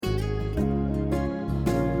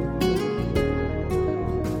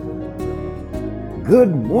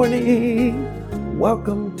Good morning!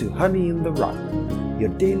 Welcome to Honey in the Rock, your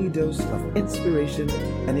daily dose of inspiration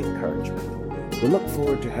and encouragement. We look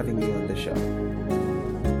forward to having you on the show.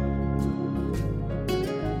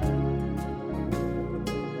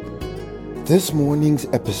 This morning's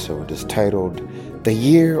episode is titled, The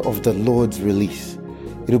Year of the Lord's Release.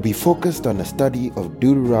 It'll be focused on a study of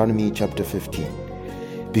Deuteronomy chapter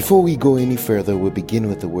 15. Before we go any further, we'll begin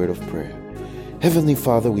with a word of prayer. Heavenly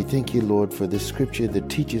Father, we thank you, Lord, for this scripture that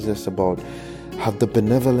teaches us about how the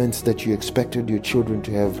benevolence that you expected your children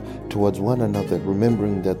to have towards one another,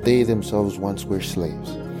 remembering that they themselves once were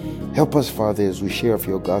slaves. Help us, Father, as we share of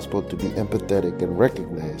your gospel to be empathetic and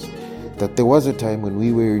recognize that there was a time when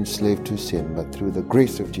we were enslaved to sin, but through the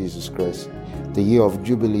grace of Jesus Christ, the year of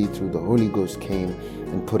Jubilee through the Holy Ghost came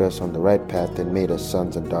and put us on the right path and made us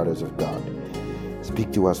sons and daughters of God.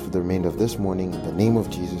 Speak to us for the remainder of this morning in the name of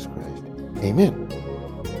Jesus Christ. Amen.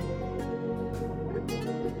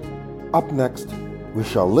 Up next, we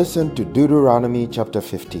shall listen to Deuteronomy chapter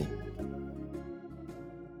 15.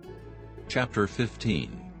 Chapter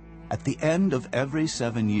 15. At the end of every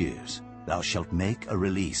 7 years thou shalt make a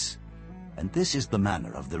release, and this is the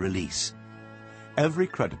manner of the release. Every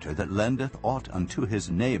creditor that lendeth aught unto his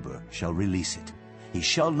neighbor shall release it. He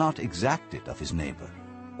shall not exact it of his neighbor,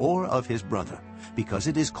 or of his brother, because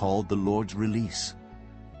it is called the Lord's release.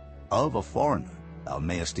 Of a foreigner thou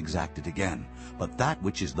mayest exact it again, but that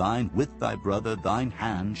which is thine with thy brother thine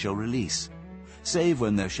hand shall release, save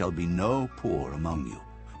when there shall be no poor among you.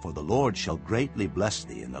 For the Lord shall greatly bless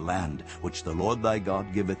thee in the land which the Lord thy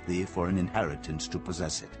God giveth thee for an inheritance to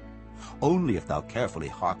possess it. Only if thou carefully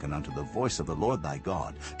hearken unto the voice of the Lord thy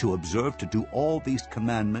God, to observe to do all these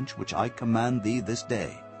commandments which I command thee this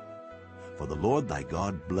day. For the Lord thy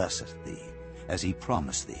God blesseth thee, as he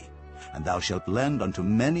promised thee. And thou shalt lend unto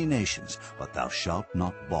many nations, but thou shalt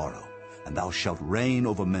not borrow. And thou shalt reign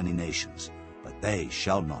over many nations, but they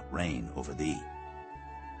shall not reign over thee.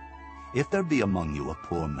 If there be among you a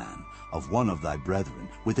poor man, of one of thy brethren,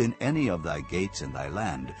 within any of thy gates in thy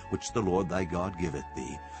land, which the Lord thy God giveth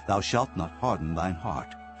thee, thou shalt not harden thine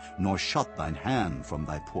heart, nor shut thine hand from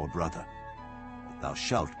thy poor brother. But thou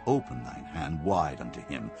shalt open thine hand wide unto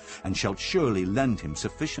him, and shalt surely lend him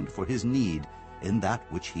sufficient for his need, in that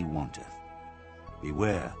which he wanteth.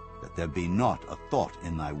 Beware that there be not a thought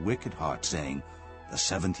in thy wicked heart, saying, The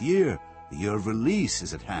 7th year, the year of release,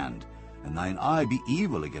 is at hand, and thine eye be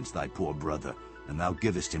evil against thy poor brother, and thou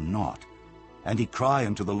givest him naught. And he cry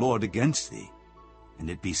unto the Lord against thee, and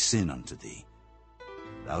it be sin unto thee.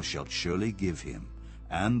 Thou shalt surely give him,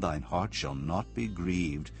 and thine heart shall not be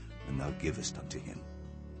grieved when thou givest unto him.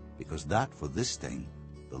 Because that for this thing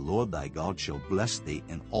the Lord thy God shall bless thee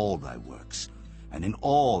in all thy works, and in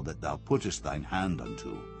all that thou puttest thine hand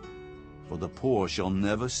unto. For the poor shall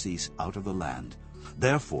never cease out of the land.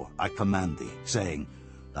 Therefore I command thee, saying,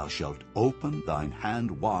 Thou shalt open thine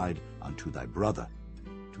hand wide unto thy brother,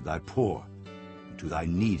 to thy poor, and to thy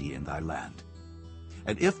needy in thy land.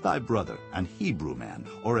 And if thy brother, an Hebrew man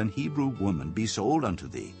or an Hebrew woman, be sold unto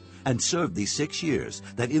thee, and serve thee 6 years,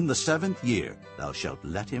 that in the 7th year thou shalt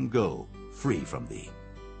let him go free from thee.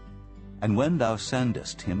 And when thou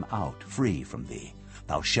sendest him out free from thee,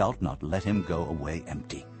 thou shalt not let him go away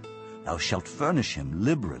empty. Thou shalt furnish him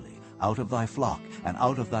liberally out of thy flock, and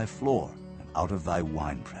out of thy floor, and out of thy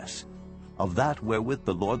winepress. Of that wherewith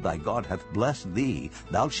the Lord thy God hath blessed thee,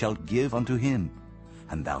 thou shalt give unto him.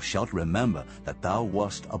 And thou shalt remember that thou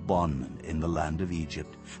wast a bondman in the land of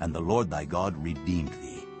Egypt, and the Lord thy God redeemed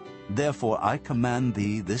thee. Therefore I command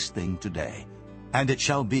thee this thing today. And it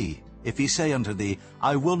shall be, if he say unto thee,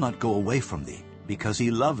 I will not go away from thee, because he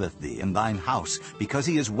loveth thee in thine house, because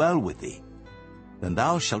he is well with thee, then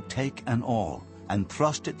thou shalt take an awl, and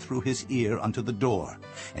thrust it through his ear unto the door,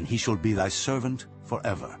 and he shall be thy servant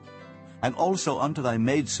forever. And also unto thy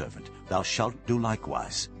maidservant thou shalt do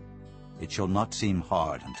likewise. It shall not seem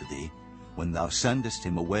hard unto thee, when thou sendest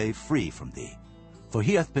him away free from thee. For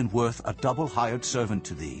he hath been worth a double hired servant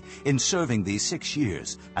to thee, in serving thee 6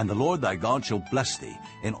 years, and the Lord thy God shall bless thee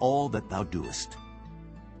in all that thou doest.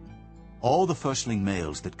 All the firstling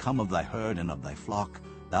males that come of thy herd and of thy flock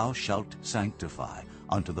thou shalt sanctify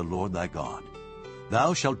unto the Lord thy God.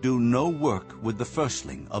 Thou shalt do no work with the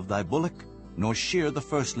firstling of thy bullock, nor shear the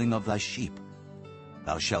firstling of thy sheep.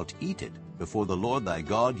 Thou shalt eat it before the Lord thy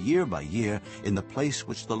God year by year, in the place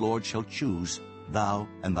which the Lord shall choose, thou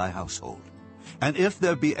and thy household. And if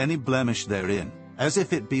there be any blemish therein, as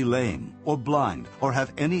if it be lame, or blind, or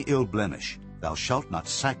have any ill blemish, thou shalt not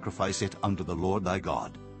sacrifice it unto the Lord thy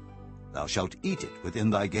God. Thou shalt eat it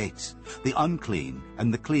within thy gates. The unclean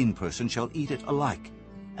and the clean person shall eat it alike,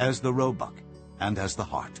 as the roebuck and as the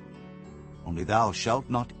hart. only thou shalt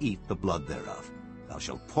not eat the blood thereof. Thou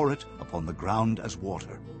shalt pour it upon the ground as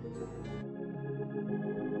water.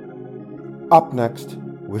 Up next,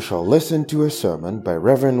 we shall listen to a sermon by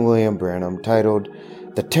Reverend William Branham titled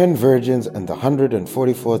The 10 Virgins and the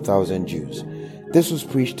 144,000 Jews. This was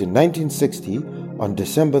preached in 1960 on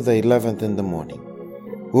December the 11th in the morning.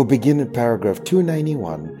 We'll begin at paragraph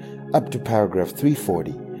 291 up to paragraph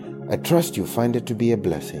 340. I trust you'll find it to be a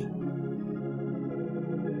blessing.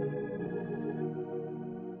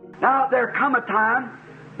 Now, there come a time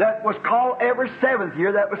that was called every 7th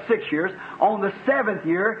year, that was 6 years. On the 7th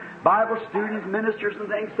year, Bible students, ministers, and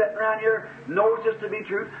things sitting around here knows this to be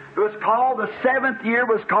true. It was called, the 7th year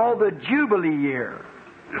was called the Jubilee year.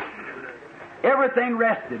 Everything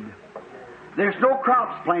rested. There's no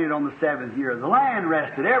crops planted on the 7th year. The land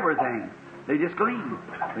rested, everything. They just gleaned.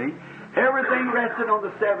 See? Everything rested on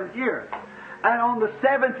the 7th year. And on the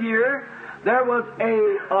 7th year, there was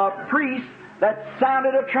a priest that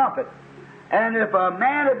sounded a trumpet. And if a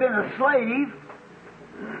man had been a slave,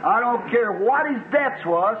 I don't care what his debts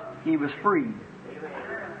was, he was freed.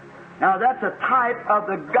 Now that's a type of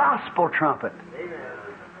the gospel trumpet.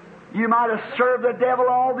 You might have served the devil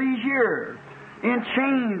all these years, in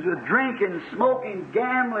chains with drinking, smoking,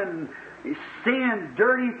 gambling, sin,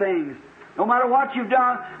 dirty things. No matter what you've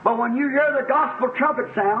done, but when you hear the gospel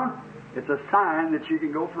trumpet sound, it's a sign that you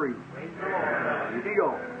can go free. You can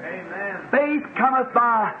go. Amen. Faith cometh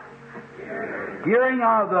by hearing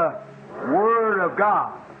of the Word of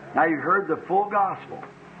God. Now you've heard the full gospel.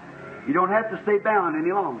 You don't have to stay bound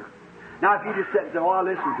any longer. Now if you just sit and say, oh, I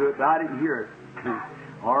listened to it, but I didn't hear it.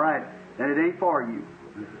 All right, then it ain't for you.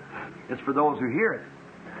 It's for those who hear it.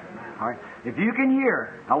 All right. If you can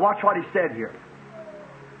hear, now watch what he said here.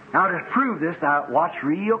 Now to prove this, now watch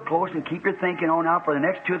real close and keep your thinking on now for the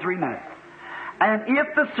next 2 or 3 minutes. And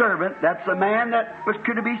if the servant, that's the man that was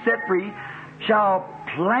to be set free, shall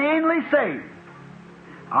plainly say,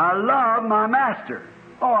 I love my master.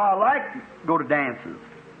 Oh, I like to go to dances.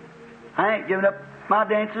 I ain't giving up my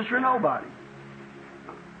dances for nobody.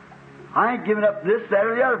 I ain't giving up this, that,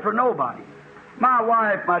 or the other for nobody. My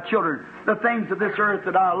wife, my children, the things of this earth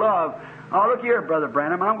that I love. Oh, look here, Brother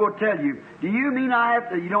Branham, I'm going to tell you, do you mean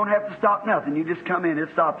you don't have to stop nothing? You just come in, it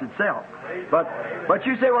stops itself. But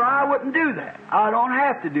you say, well, I wouldn't do that. I don't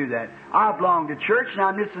have to do that. I belong to church, and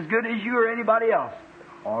I'm just as good as you or anybody else.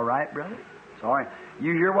 All right, brother? It's all right.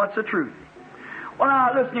 You hear what's the truth. Well,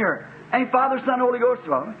 now, listen here. Ain't Father, Son, Holy Ghost?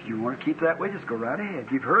 Well, if you want to keep that way, just go right ahead.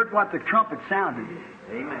 You've heard what the trumpet sounded.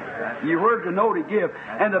 Amen. You heard the note it give.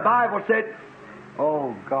 And the Bible said,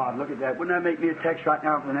 oh, God, look at that. Wouldn't that make me a text right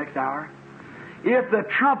now for the next hour? If the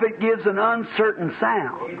trumpet gives an uncertain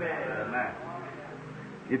sound. Amen.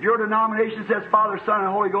 If your denomination says Father, Son, and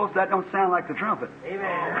Holy Ghost, that don't sound like the trumpet.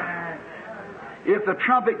 Amen. If the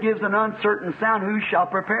trumpet gives an uncertain sound, who shall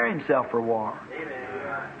prepare himself for war? Amen.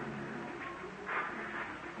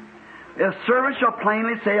 A servant shall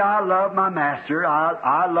plainly say, I love my master.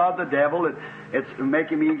 I love the devil. It's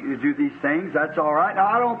making me do these things. That's all right. Now,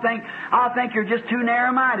 I think you're just too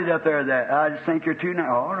narrow-minded up there. I just think you're too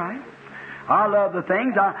narrow. All right. I love the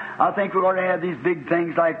things. I think we're going to have these big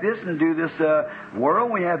things like this and do this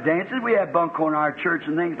world. We have dances. We have bunco in our church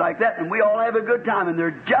and things like that. And we all have a good time. And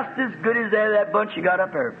they're just as good as that bunch you got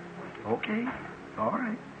up there. Okay. All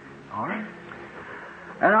right. All right.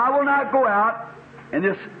 And I will not go out in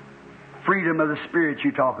this freedom of the Spirit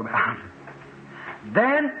you talk about.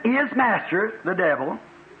 Then his master, the devil,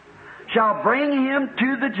 shall bring him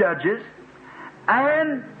to the judges,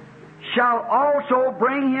 and shall also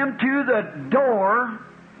bring him to the door.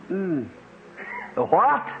 The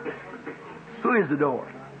what? Who is the door?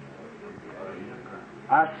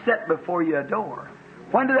 I set before you a door.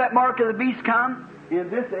 When did that mark of the beast come?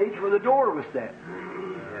 In this age where the door was set.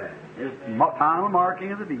 It's the final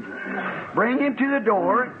marking of the beast. Bring him to the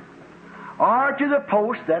door, or to the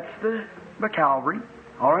post, that's the Calvary,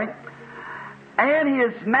 all right? And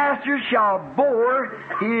his master shall bore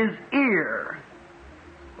his ear.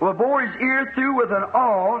 Will bore his ear through with an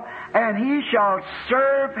awl, and he shall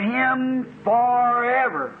serve him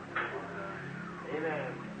forever.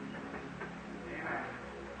 Amen.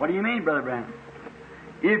 What do you mean, Brother Branham?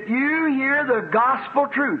 If you hear the gospel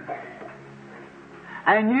truth,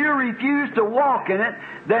 and you refuse to walk in it,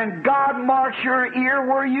 then God marks your ear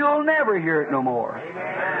where you'll never hear it no more.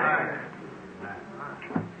 Amen.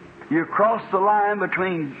 You cross the line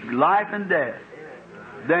between life and death.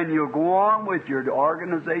 Then you'll go on with your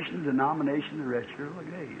organization, denomination, the rest of your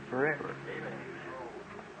days, forever.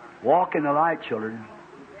 Walk in the light, children.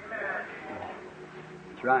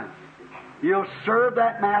 That's right. You'll serve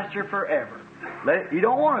that master forever. You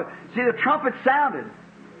don't want to... See, the trumpet sounded.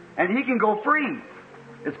 And he can go free.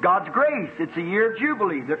 It's God's grace. It's a year of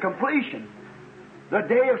Jubilee, the completion. The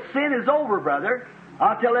day of sin is over, brother.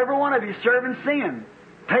 I'll tell every one of you serving sin,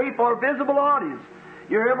 tape or visible audience,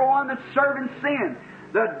 you're everyone that's serving sin.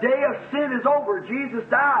 The day of sin is over. Jesus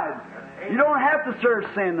died. You don't have to serve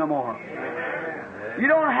sin no more. You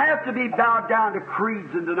don't have to be bowed down to creeds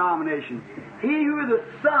and denominations. He who the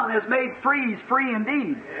Son has made free is free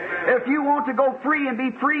indeed. If you want to go free and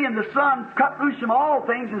be free in the Son, cut loose from all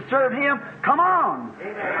things and serve Him, come on.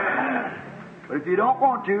 But if you don't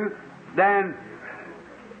want to, then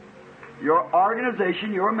your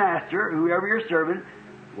organization, your master, whoever you're serving,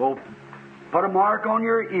 will put a mark on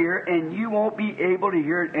your ear, and you won't be able to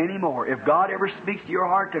hear it anymore. If God ever speaks to your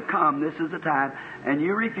heart to come, this is the time, and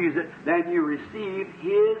you refuse it, then you receive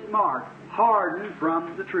His mark, hardened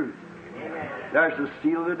from the truth. There's the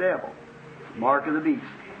seal of the devil, mark of the beast.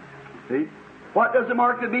 See? What does the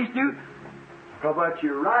mark of the beast do? Put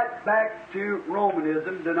you right back to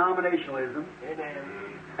Romanism, denominationalism,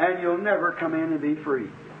 and you'll never come in and be free.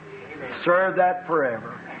 Serve that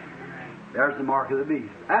forever. There's the mark of the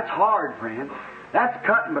beast. That's hard, friend. That's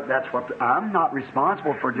cutting, but that's what I'm not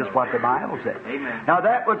responsible for just what the Bible says. Amen. Now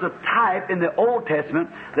that was a type in the Old Testament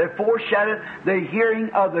that foreshadowed the hearing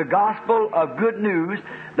of the gospel of good news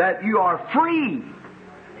that you are free.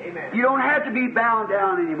 Amen. You don't have to be bound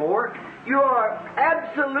down anymore. You are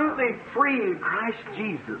absolutely free in Christ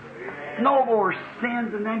Jesus. No more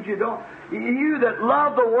sins and things you don't. You that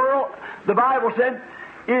love the world, the Bible said,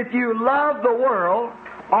 if you love the world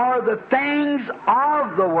or the things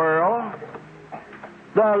of the world,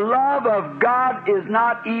 the love of God is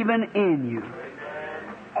not even in you.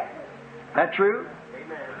 That true?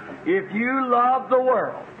 If you love the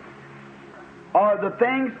world or the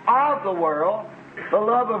things of the world, the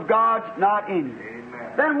love of God's not in you.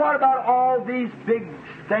 Then what about all these big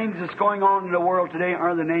things that's going on in the world today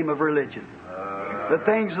under the name of religion? The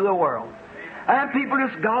things of the world. And people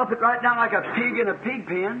just gallop it right down like a pig in a pig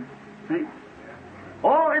pen. See?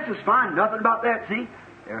 Oh, this is fine. Nothing about that. See?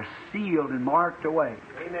 They're sealed and marked away.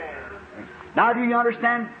 Amen. Now, do you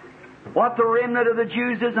understand what the remnant of the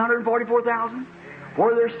Jews is, 144,000?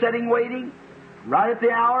 Where they're sitting waiting, right at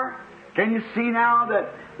the hour? Can you see now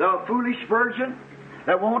that the foolish virgin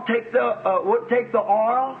that won't take the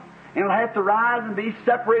oil and will have to rise and be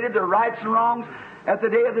separated, the rights and wrongs at the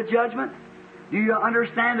day of the judgment? Do you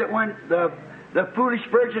understand that when the foolish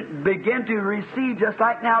virgin began to receive, just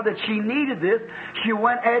like now that she needed this, she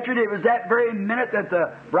went after it. It was that very minute that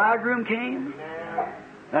the bridegroom came.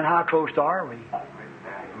 And how close are we?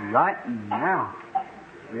 Right now.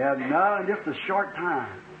 We have now in just a short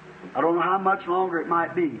time. I don't know how much longer it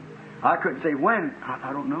might be. I couldn't say when.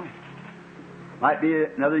 I don't know. Might be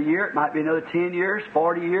another year. It might be another 10 years,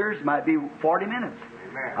 40 years. It might be 40 minutes.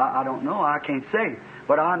 I don't know. I can't say.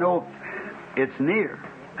 But I know it's near.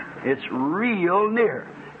 It's real near.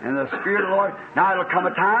 And the Spirit of the Lord... Now, it'll come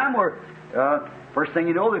a time where, first thing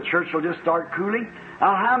you know, the church will just start cooling.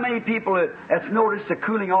 Now, how many people that's noticed the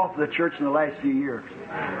cooling off of the church in the last few years?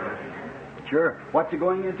 Sure. What's it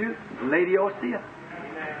going into? Laodicea.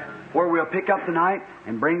 Where we'll pick up tonight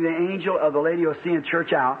and bring the angel of the Laodicean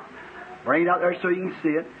church out. Bring it out there so you can see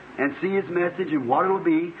it. And see his message and what it'll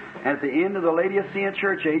be. And at the end of the Laodicean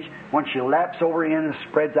church age, once she laps over in and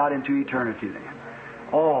spreads out into eternity then.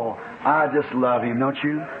 Oh, I just love him, don't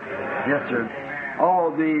you? Yes, sir.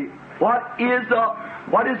 Oh,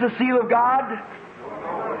 what is the seal of God?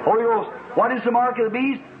 Holy Ghost. What is the mark of the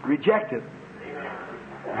beast? Rejected.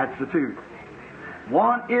 That's the two.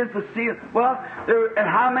 One is the seal. Well, and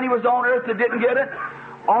how many was on earth that didn't get it?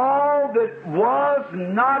 All that was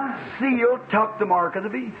not sealed took the mark of the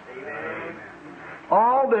beast.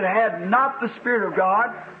 All that had not the Spirit of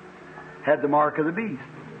God had the mark of the beast.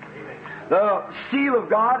 The seal of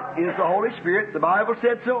God is the Holy Spirit. The Bible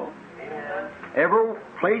said so. Every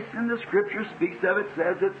place in the Scripture speaks of it,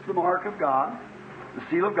 says it's the mark of God, the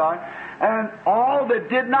seal of God. And all that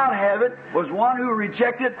did not have it was one who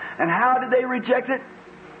rejected. And how did they reject it?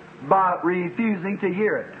 By refusing to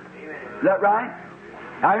hear it. Is that right?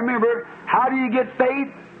 Now remember, how do you get faith?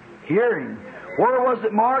 Hearing. Where was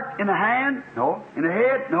it marked? In the hand? No. In the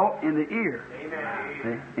head? No. In the ear.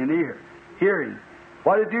 See? In the ear. Hearing.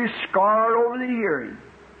 What did it do? Scarred over the hearing.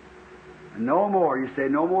 No more. You say,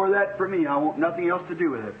 no more of that for me. I want nothing else to do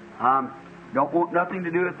with it. Don't want nothing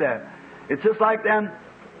to do with that. It's just like them.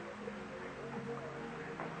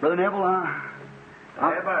 Brother Neville,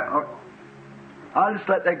 I'll just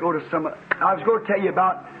let that go to some. I was going to tell you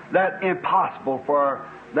about that impossible for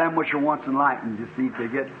them which are once enlightened, you see, to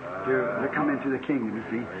get to come into the kingdom, you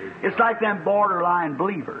see. It's like them borderline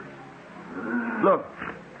believers. Look,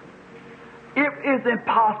 it is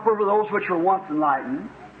impossible for those which were once enlightened,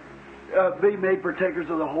 be made partakers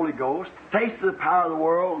of the Holy Ghost, taste the power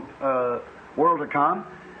of the world to come,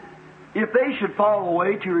 if they should fall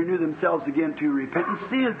away to renew themselves again to repentance,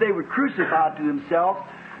 see that they would crucify to themselves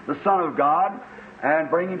the Son of God, and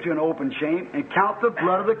bring him to an open shame, and count the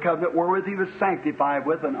blood of the covenant wherewith he was sanctified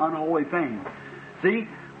with an unholy thing. See,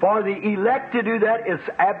 for the elect to do that is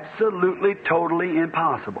absolutely, totally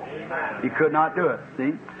impossible. He could not do it,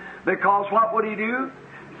 see? Because what would he do?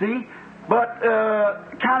 See? But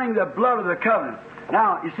counting the blood of the covenant.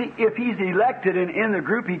 Now, you see, if he's elected and in the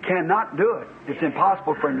group, he cannot do it. It's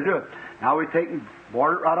impossible for him to do it. Now we take and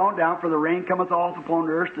water it right on down, for the rain cometh off upon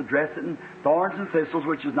the earth to dress it in thorns and thistles,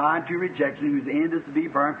 which is nigh unto rejection, whose end is to be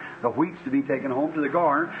burned, the wheat's to be taken home to the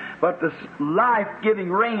garner. But the life-giving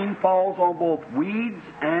rain falls on both weeds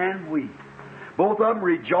and wheat. Both of them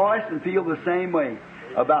rejoice and feel the same way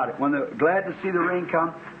about it. When they're glad to see the rain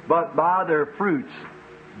come, but by their fruits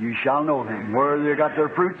you shall know them. Whether they got their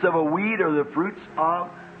fruits of a weed or the fruits of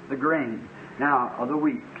the grain. Now, of the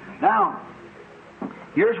wheat. Now,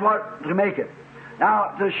 here's what to make it.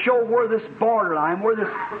 Now, to show where this borderline,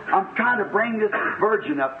 I'm trying to bring this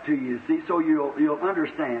virgin up to you, see, so you'll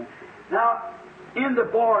understand. Now, in the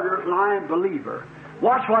borderline believer,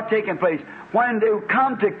 watch what's taking place. When they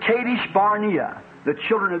come to Kadesh Barnea, the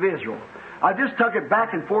children of Israel, I just took it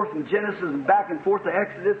back and forth from Genesis and back and forth to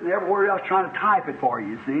Exodus and everywhere else, trying to type it for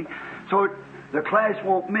you, see, so the class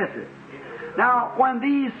won't miss it. Now, when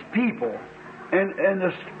these people in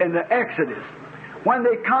the Exodus, when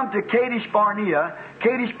they come to Kadesh Barnea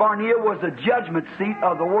was the judgment seat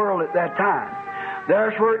of the world at that time.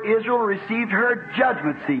 There's where Israel received her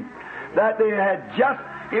judgment seat. That they had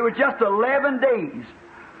it was just 11 days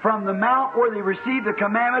from the mount where they received the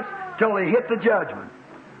commandments till they hit the judgment.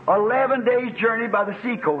 11 days journey by the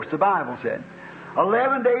seacoast, the Bible said.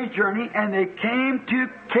 11 days journey, and they came to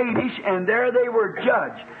Kadesh, and there they were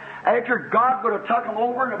judged. After God would have took them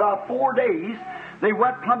over in about 4 days, they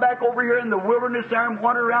come back over here in the wilderness there and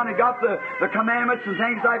wandered around and got the commandments and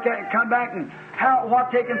things like that, and come back and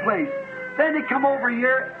what taken place. Then they come over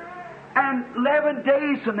here, and 11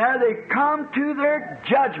 days from there they come to their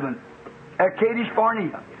judgment at Kadesh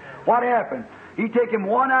Barnea. What happened? He taken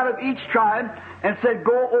one out of each tribe and said,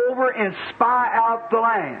 go over and spy out the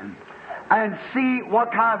land and see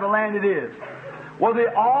what kind of a land it is. Well, they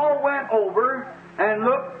all went over and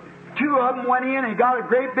looked. 2 of them went in and got a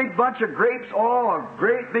great big bunch of grapes, a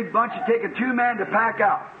great big bunch to take a 2-man to pack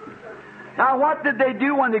out. Now, what did they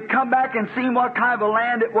do when they come back and seen what kind of a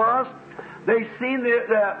land it was? They seen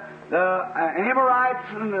the Amorites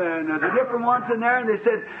and the different ones in there, and they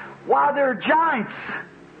said, why, they're giants.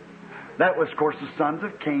 That was, of course, the sons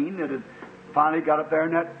of Cain that had finally got up there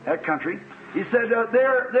in that country. He said,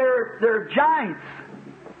 they're giants.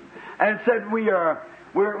 And said,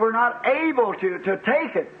 we're not able to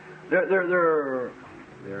take it. Their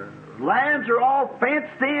lands are all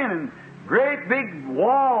fenced in and great big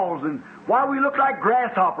walls, and why we look like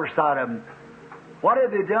grasshoppers side of them. What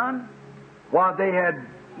had they done? Why, they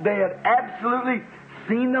had absolutely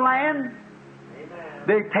seen the land. Amen.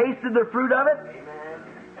 They tasted the fruit of it. Amen.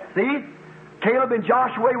 See, Caleb and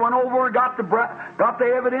Joshua went over and got the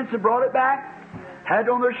evidence and brought it back. Had it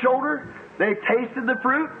on their shoulder. They tasted the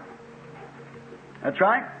fruit. That's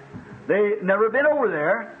right. They never been over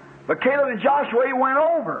there. But Caleb and Joshua went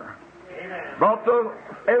over. Amen. Brought the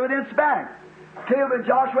evidence back. Caleb and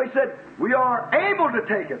Joshua said, we are able to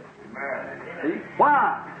take it. Amen. See?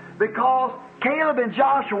 Why? Because Caleb and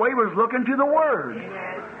Joshua was looking to the Word.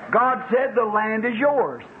 Amen. God said the land is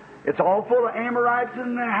yours. It's all full of Amorites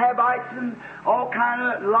and the Hivites and all kind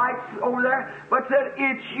of lights over there. But said,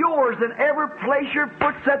 it's yours, and every place your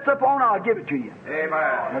foot sets up on, I'll give it to you.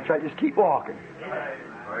 Amen. That's right, just keep walking.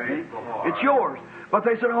 Amen. It's yours. But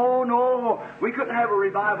they said, oh, no, we couldn't have a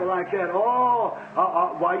revival like that. Well,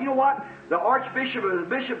 you know what? The archbishop or the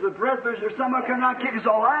bishop, the presbyters, or someone cannot kick us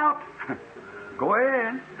all out. Go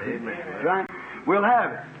ahead. Amen. Right? We'll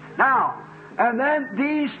have it. Now, and then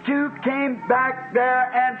these two came back there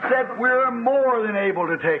and said, we're more than able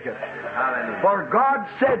to take it. Hallelujah. For God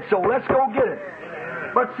said so. Let's go get it.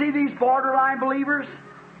 But see these borderline believers?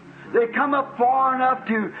 They come up far enough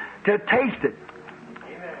to taste it.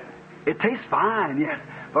 It tastes fine, yes.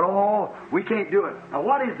 But, we can't do it. Now,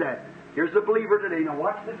 what is that? Here's a believer today. Now,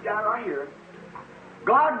 watch this guy right here.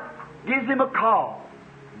 God gives him a call.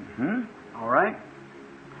 All right?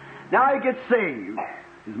 Now he gets saved.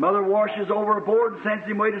 His mother washes overboard and sends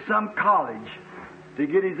him away to some college to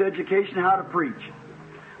get his education how to preach.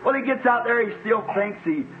 Well, he gets out there, he still thinks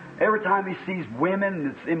every time he sees women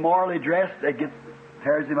that's immorally dressed, that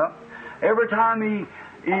tears him up. Every time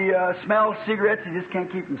He smells cigarettes. He just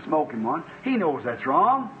can't keep from smoking one. He knows that's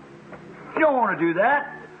wrong. You don't want to do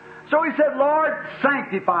that. So he said, Lord,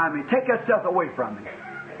 sanctify me. Take that stuff away from me.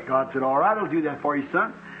 God said, all right, I'll do that for you,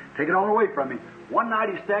 son. Take it all away from me. One night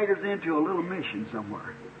he staggers into a little mission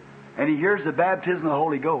somewhere. And he hears the baptism of the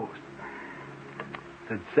Holy Ghost.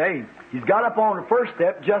 Said, saved. He's got up on the first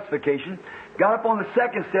step, justification. Got up on the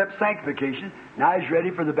second step, sanctification. Now he's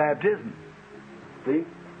ready for the baptism. See?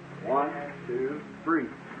 1, 2, 3.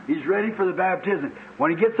 He's ready for the baptism.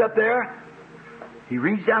 When he gets up there, he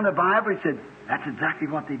reads down the Bible. He said, that's exactly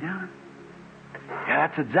what they done. Yeah,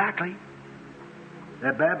 that's exactly.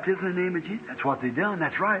 That baptism in the name of Jesus, that's what they done.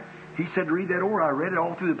 That's right. He said to read that over. I read it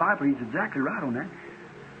all through the Bible. He's exactly right on that.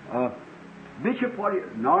 Bishop, what do you...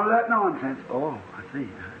 None of that nonsense. Oh, I see.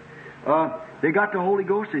 They got the Holy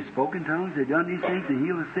Ghost. They spoke in tongues. They done these things. They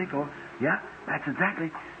healed the sick. Oh, yeah, that's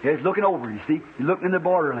exactly. He's looking over, you see. He's looking in the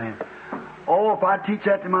borderland. Oh, if I teach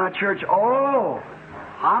that to my church, oh,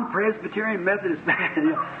 I'm Presbyterian Methodist.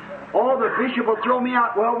 Oh, the bishop will throw me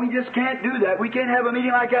out. Well, we just can't do that. We can't have a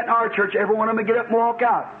meeting like that in our church. Every one of them will get up and walk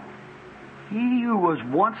out. He who was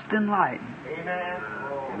once enlightened. Amen.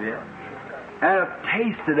 Yeah. And have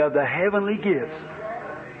tasted of the heavenly gifts.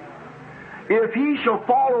 If he shall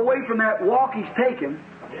fall away from that walk he's taken,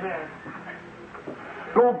 amen,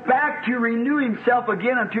 go back to renew himself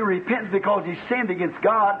again unto repentance because he sinned against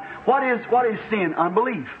God. What is sin?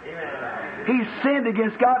 Unbelief. Amen. He's sinned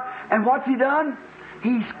against God. And what's he done?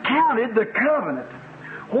 He's counted the covenant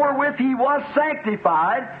wherewith he was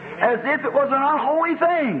sanctified as if it was an unholy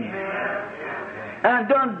thing. Amen. And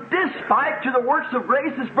done despite to the works of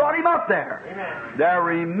grace has brought him up there. Amen. There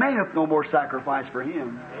remaineth no more sacrifice for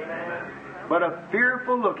him, amen, but a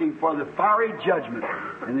fearful looking for the fiery judgment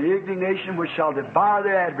and the indignation which shall devour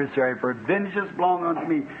their adversary. For vengeance belong unto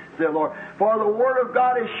me, said the Lord. For the word of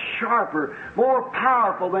God is sharper, more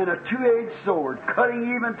powerful than a two-edged sword,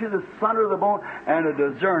 cutting even to the sunder of the bone, and a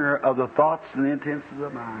discerner of the thoughts and the intents of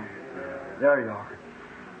the mind. There you are.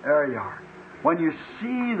 There you are. When you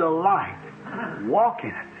see the light, walk in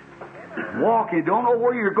it. Walk in it. Don't know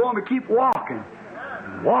where you're going, but keep walking.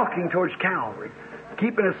 Walking towards Calvary.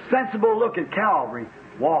 Keeping a sensible look at Calvary.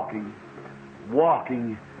 Walking.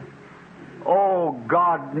 Walking. Oh,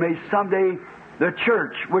 God, may someday the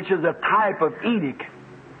church, which is a type of Enoch,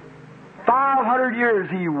 500 years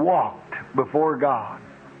he walked before God.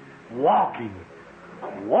 Walking.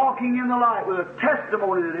 Walking in the light with a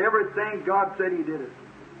testimony that everything God said he did it.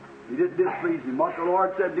 He didn't displease him. What the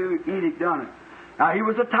Lord said do, Enoch done it. Now, he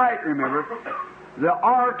was a type, remember. The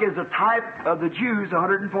ark is a type of the Jews,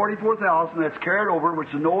 144,000, that's carried over, which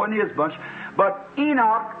is Noah and his bunch. But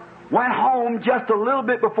Enoch went home just a little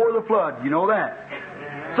bit before the flood. You know that.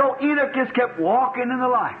 So Enoch just kept walking in the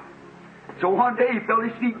light. So one day he felt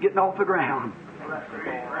his feet getting off the ground.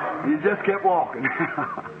 He just kept walking.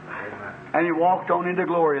 And he walked on into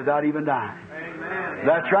glory without even dying.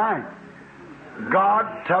 That's right.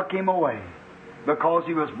 God took him away because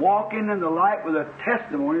he was walking in the light with a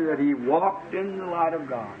testimony that he walked in the light of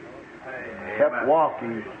God. Kept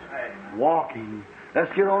walking, walking.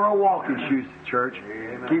 Let's get on our walking shoes, church.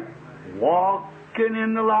 Keep walking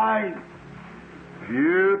in the light.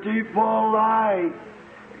 Beautiful light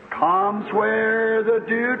comes where the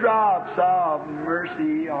dewdrops of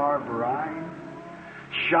mercy are bright.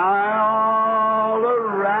 Shine all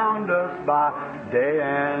around us by day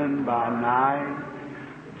and by night.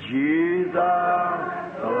 Jesus,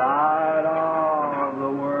 the light of the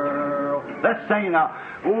world. Let's sing it now.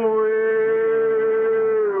 We'll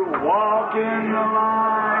walk in the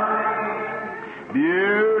light,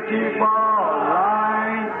 beautiful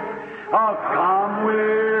light. Oh, come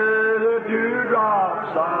where the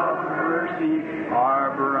dewdrops of mercy are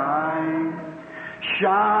bright.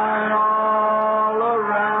 Shine all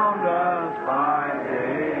around us by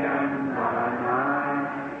day and by night.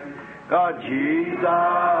 God, Jesus,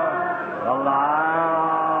 the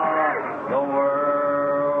light of the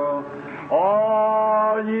world.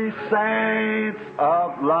 All ye saints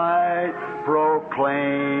of light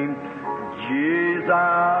proclaim Jesus,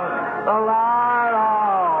 the light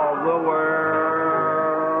of the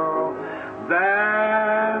world.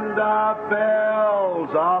 Then the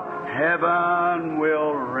bells of heaven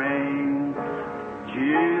will ring.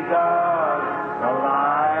 Jesus, the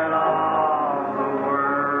light of the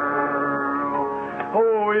world.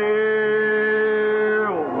 Oh, we'll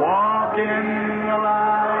walk in the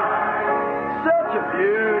light, such a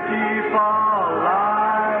beautiful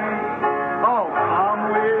light. Oh, come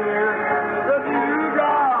where the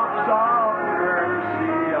dewdrops of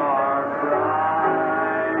mercy are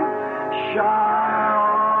bright. Shine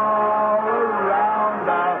all around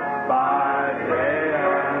us by day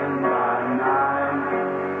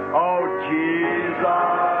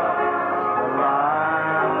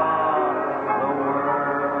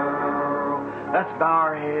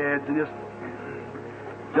heads and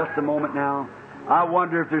just a moment now. I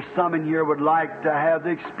wonder if there's some in here would like to have the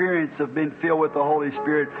experience of being filled with the Holy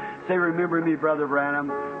Spirit. Say, remember me, Brother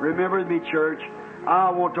Branham. Remember me, church. I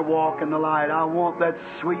want to walk in the light. I want that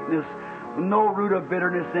sweetness. No root of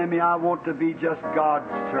bitterness in me. I want to be just God's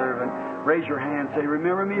servant. Raise your hand. Say,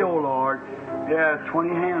 remember me, O Lord. Yeah, 20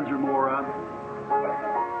 hands or more up.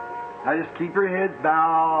 Now just keep your heads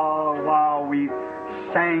bowed while we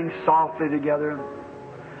sang softly together.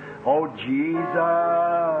 Oh,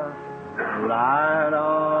 Jesus, light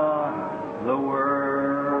of the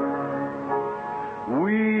world.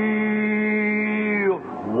 We'll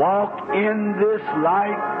walk in this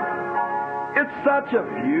light. It's such a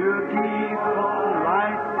beautiful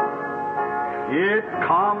light. It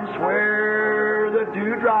comes where the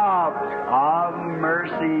dewdrops of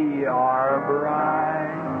mercy are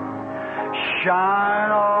bright.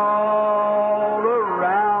 Shine all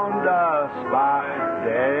around us by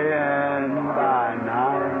day and by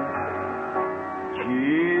night.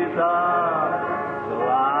 Jesus, the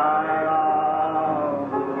light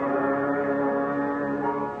of the world.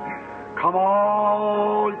 Come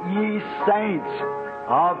all ye saints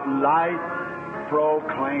of light,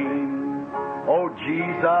 proclaim. Oh,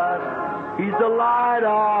 Jesus, He's the light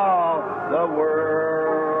of the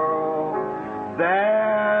world.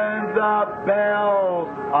 Then the bells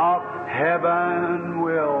of heaven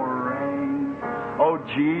will ring. Oh,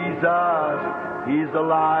 Jesus, He's the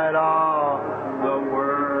light of the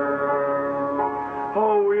world.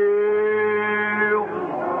 Oh, we'll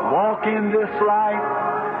walk in this light.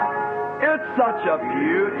 It's such a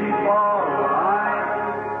beautiful light.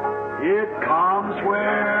 It comes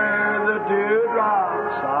where the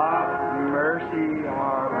dewdrops of mercy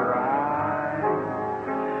are bright.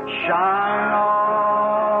 Shine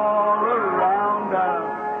all around us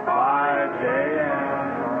by day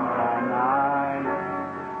and by night.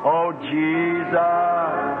 Oh, Jesus,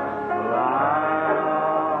 light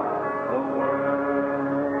of the world.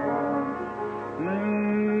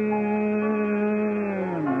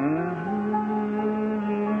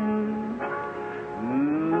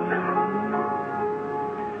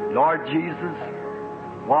 Lord Jesus,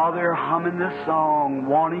 while they're humming this song,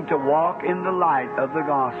 wanting to walk in the light of the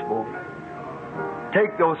gospel,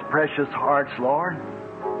 take those precious hearts, Lord.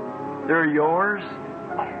 They're yours.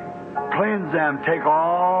 Cleanse them. Take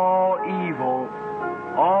all evil,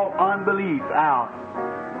 all unbelief out.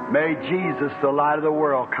 May Jesus, the light of the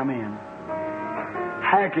world, come in.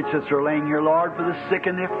 Handkerchiefs are laying here, Lord, for the sick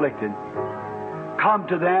and the afflicted. Come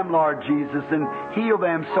to them, Lord Jesus, and heal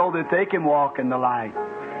them so that they can walk in the light.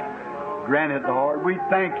 Grant it, Lord. We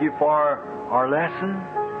thank you for our lesson,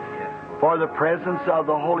 for the presence of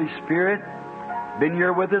the Holy Spirit. Been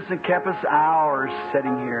here with us and kept us hours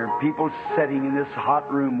sitting here. People sitting in this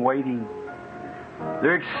hot room waiting.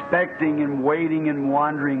 They're expecting and waiting and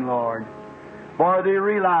wondering, Lord. For they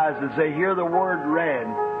realize as they hear the word read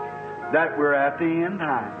that we're at the end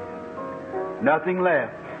time. Nothing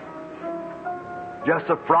left. Just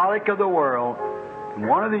a frolic of the world. And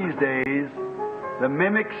one of these days, the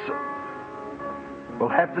mimics will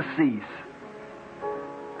have to cease.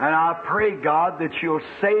 And I pray, God, that you'll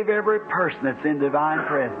save every person that's in divine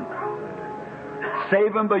presence.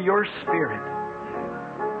 Save them by your Spirit.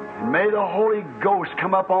 And may the Holy Ghost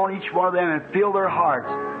come up on each one of them and fill their hearts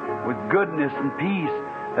with goodness and peace,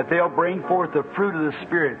 that they'll bring forth the fruit of the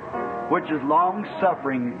Spirit, which is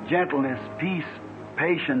long-suffering, gentleness, peace,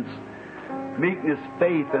 patience, meekness,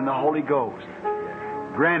 faith, and the Holy Ghost.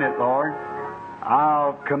 Grant it, Lord.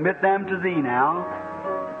 I'll commit them to Thee now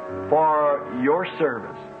for your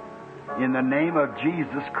service. In the name of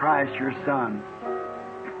Jesus Christ, your Son.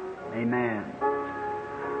 Amen.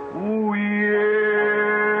 We'll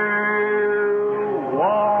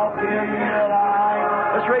walk in the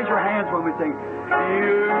light. Let's raise your hands when we sing.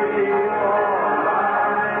 Beautiful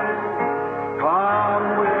light,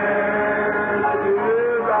 come where the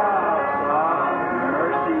dewdrops of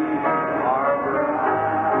mercy are bright.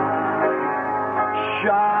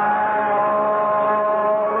 Shine.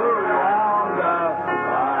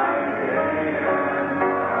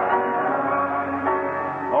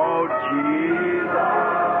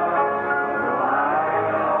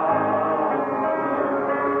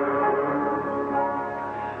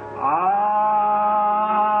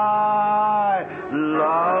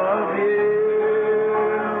 Love you.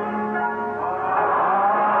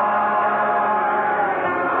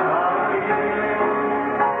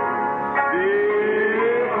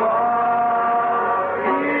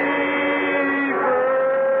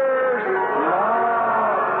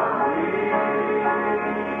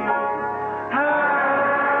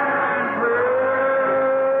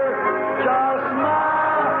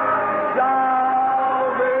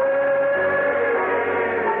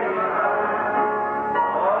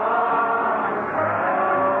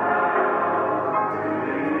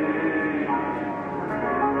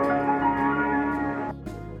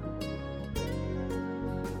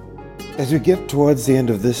 As we get towards the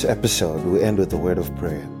end of this episode, we end with a word of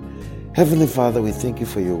prayer. Heavenly Father, we thank you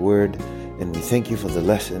for your word, and we thank you for the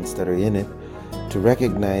lessons that are in it, to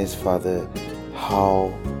recognize, Father,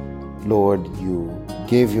 how, Lord, you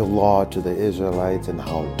gave your law to the Israelites and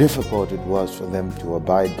how difficult it was for them to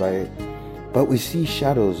abide by it. But we see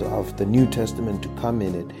shadows of the New Testament to come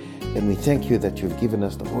in it, and we thank you that you've given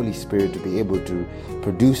us the Holy Spirit to be able to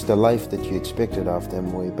produce the life that you expected of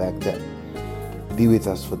them way back then. Be with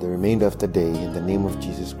us for the remainder of the day. In the name of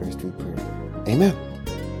Jesus Christ we pray. Amen.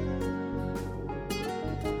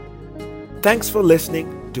 Thanks for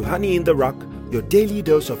listening to Honey in the Rock, your daily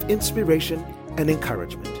dose of inspiration and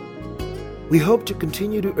encouragement. We hope to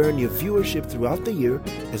continue to earn your viewership throughout the year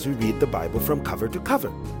as we read the Bible from cover to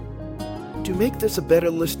cover. To make this a better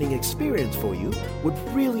listening experience for you, would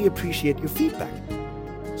really appreciate your feedback.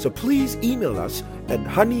 So please email us at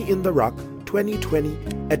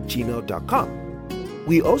honeyintherock2020@gmail.com.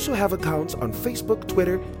 We also have accounts on Facebook,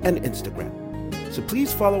 Twitter, and Instagram. So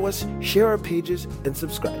please follow us, share our pages, and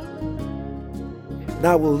subscribe.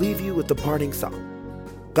 Now we'll leave you with the parting song.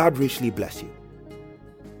 God richly bless you.